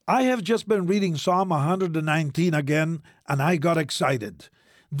I have just been reading Psalm 119 again, and I got excited.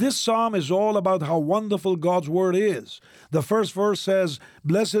 This psalm is all about how wonderful God's word is. The first verse says,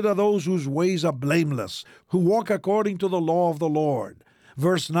 "Blessed are those whose ways are blameless, who walk according to the law of the Lord."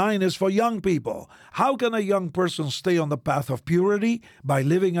 Verse 9 is for young people. How can a young person stay on the path of purity? By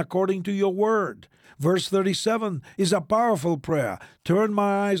living according to your word. Verse 37 is a powerful prayer. Turn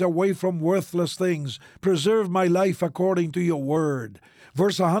my eyes away from worthless things. Preserve my life according to your word.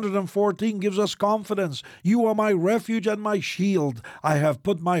 Verse 114 gives us confidence. You are my refuge and my shield. I have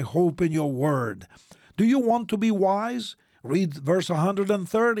put my hope in your word. Do you want to be wise? Read verse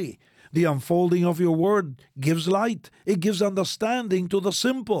 130. The unfolding of your word gives light. It gives understanding to the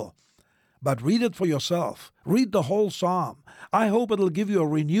simple. But read it for yourself. Read the whole psalm. I hope it'll give you a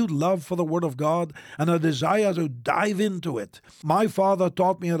renewed love for the Word of God and a desire to dive into it. My father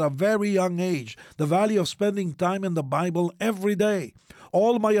taught me at a very young age the value of spending time in the Bible every day.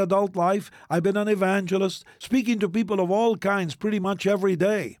 All my adult life, I've been an evangelist, speaking to people of all kinds pretty much every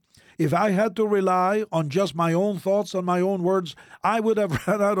day. If I had to rely on just my own thoughts and my own words, I would have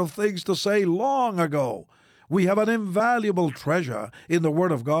run out of things to say long ago. We have an invaluable treasure in the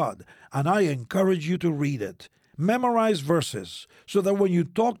Word of God, and I encourage you to read it. Memorize verses so that when you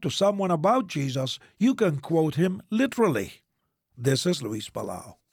talk to someone about Jesus, you can quote him literally. This is Luis Palau.